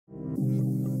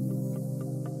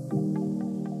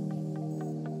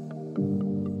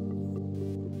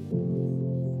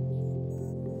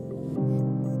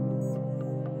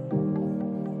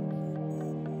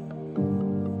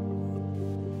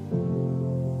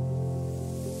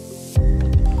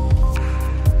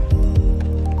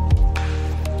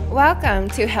Welcome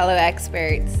to Hello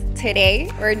Experts. Today,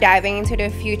 we're diving into the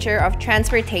future of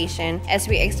transportation as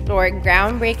we explore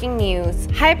groundbreaking news.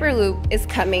 Hyperloop is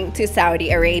coming to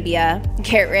Saudi Arabia.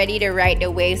 Get ready to ride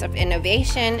the waves of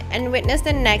innovation and witness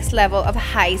the next level of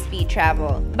high-speed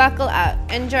travel. Buckle up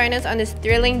and join us on this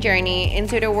thrilling journey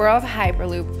into the world of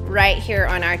Hyperloop right here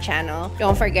on our channel.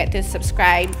 Don't forget to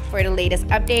subscribe for the latest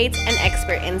updates and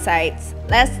expert insights.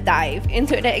 Let's dive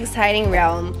into the exciting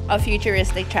realm of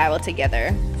futuristic travel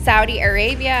together. Saudi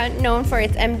Arabia, known for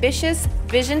its ambitious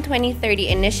Vision 2030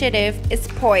 initiative, is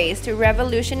poised to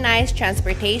revolutionize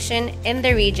transportation in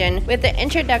the region with the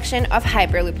introduction of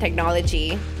Hyperloop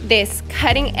technology. This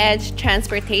cutting-edge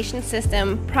transportation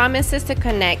system promises to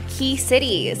connect key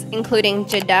cities, including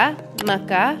Jeddah,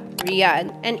 Mecca,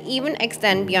 Riyadh, and even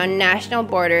extend beyond national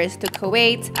borders to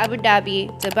Kuwait, Abu Dhabi,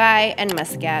 Dubai, and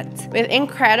Muscat. With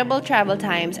incredible travel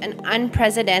times and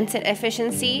unprecedented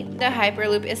efficiency, the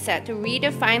Hyperloop is set to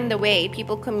redefine the way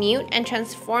people commute and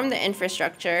transform the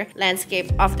infrastructure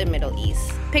landscape of the Middle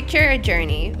East. Picture a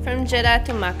journey from Jeddah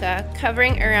to Mecca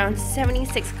covering around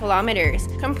 76 kilometers,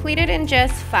 completed in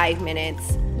just 5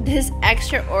 minutes. This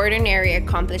extraordinary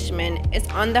accomplishment is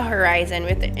on the horizon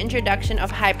with the introduction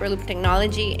of Hyperloop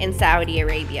technology in Saudi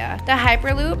Arabia. The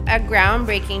Hyperloop, a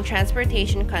groundbreaking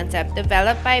transportation concept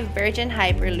developed by Virgin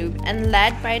Hyperloop and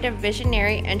led by the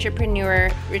visionary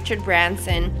entrepreneur Richard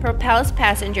Branson, propels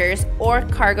passengers or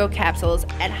cargo capsules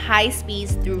at high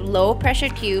speeds through low-pressure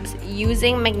tubes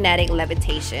using magnetic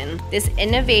levitation. This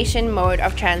innovation mode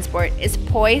of transport is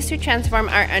poised to transform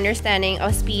our understanding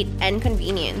of speed and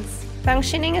convenience.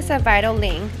 Functioning as a vital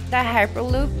link, the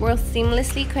Hyperloop will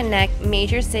seamlessly connect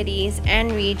major cities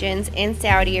and regions in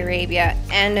Saudi Arabia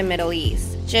and the Middle East.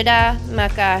 Jeddah,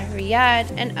 Mecca,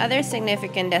 Riyadh, and other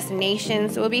significant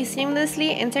destinations will be seamlessly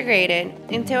integrated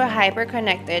into a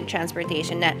hyper-connected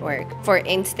transportation network. For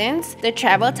instance, the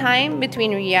travel time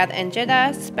between Riyadh and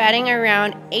Jeddah, spanning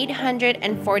around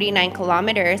 849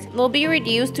 kilometers, will be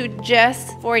reduced to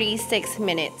just 46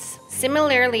 minutes.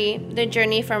 Similarly, the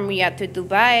journey from Riyadh to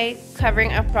Dubai,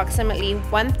 covering approximately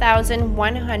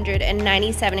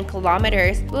 1,197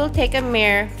 kilometers, will take a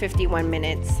mere 51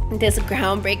 minutes. This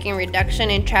groundbreaking reduction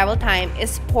in travel time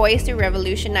is poised to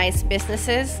revolutionize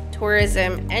businesses,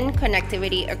 tourism, and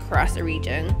connectivity across the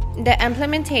region. The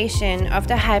implementation of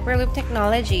the Hyperloop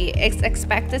technology is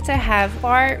expected to have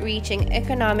far-reaching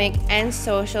economic and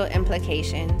social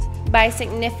implications. By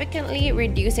significantly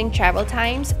reducing travel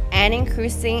times and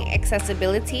increasing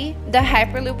accessibility, the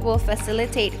Hyperloop will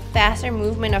facilitate faster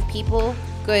movement of people,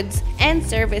 goods, and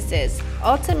services,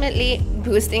 ultimately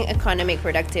boosting economic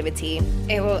productivity.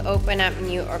 It will open up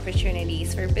new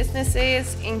opportunities for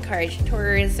businesses, encourage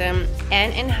tourism,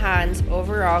 and enhance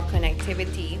overall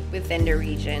connectivity within the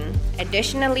region.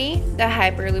 Additionally, the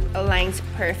Hyperloop aligns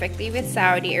perfectly with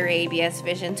Saudi Arabia's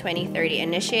Vision 2030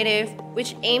 initiative,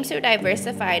 which aims to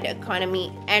diversify the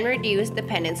economy and reduce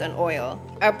dependence on oil.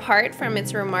 Apart from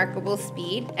its remarkable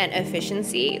speed and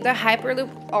efficiency, the Hyperloop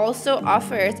also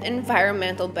offers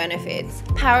environmental benefits.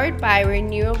 Powered by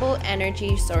renewable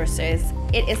energy sources,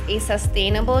 it is a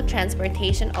sustainable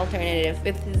transportation alternative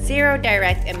with zero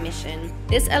direct emission.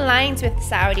 This aligns with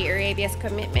Saudi Arabia's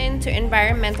commitment to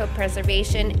environmental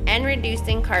preservation and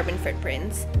reducing carbon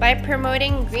footprints. By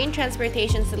promoting green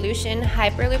transportation solutions,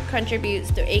 Hyperloop contributes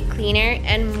to a cleaner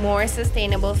and more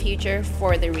sustainable future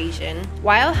for the region.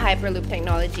 While Hyperloop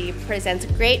technology presents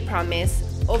great promise,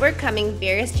 overcoming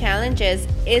various challenges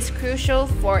is crucial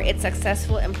for its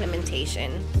successful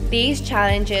implementation. These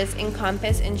challenges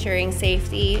encompass ensuring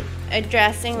safety,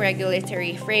 addressing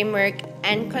regulatory framework,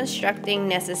 and constructing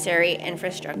necessary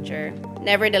infrastructure.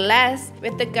 Nevertheless,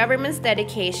 with the government's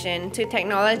dedication to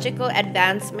technological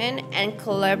advancement and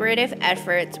collaborative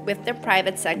efforts with the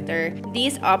private sector,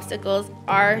 these obstacles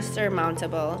are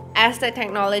surmountable. As the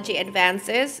technology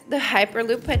advances, the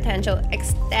Hyperloop potential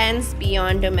extends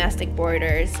beyond domestic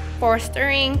borders,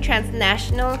 fostering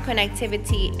transnational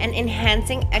connectivity and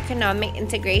enhancing economic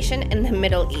integration in the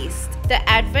Middle East. The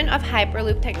advent of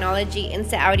Hyperloop technology in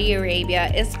Saudi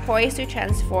Arabia is poised to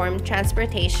transform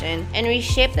transportation and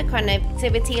reshape the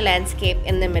connectivity landscape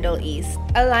in the Middle East.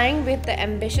 Aligned with the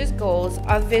ambitious goals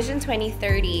of Vision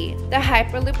 2030, the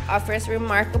Hyperloop offers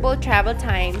remarkable travel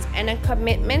times and a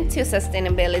commitment to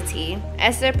sustainability.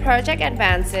 As the project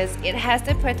advances, it has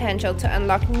the potential to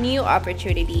unlock new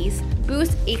opportunities,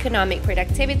 boost economic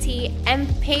productivity,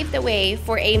 and pave the way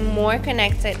for a more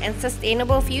connected and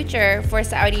sustainable future for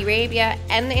Saudi Arabia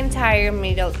and the entire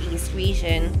Middle East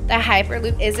region. The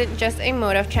Hyperloop isn't just a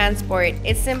mode of transport,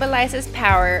 it symbolizes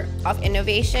power of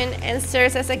innovation and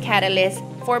serves as a catalyst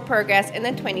for progress in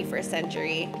the 21st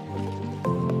century.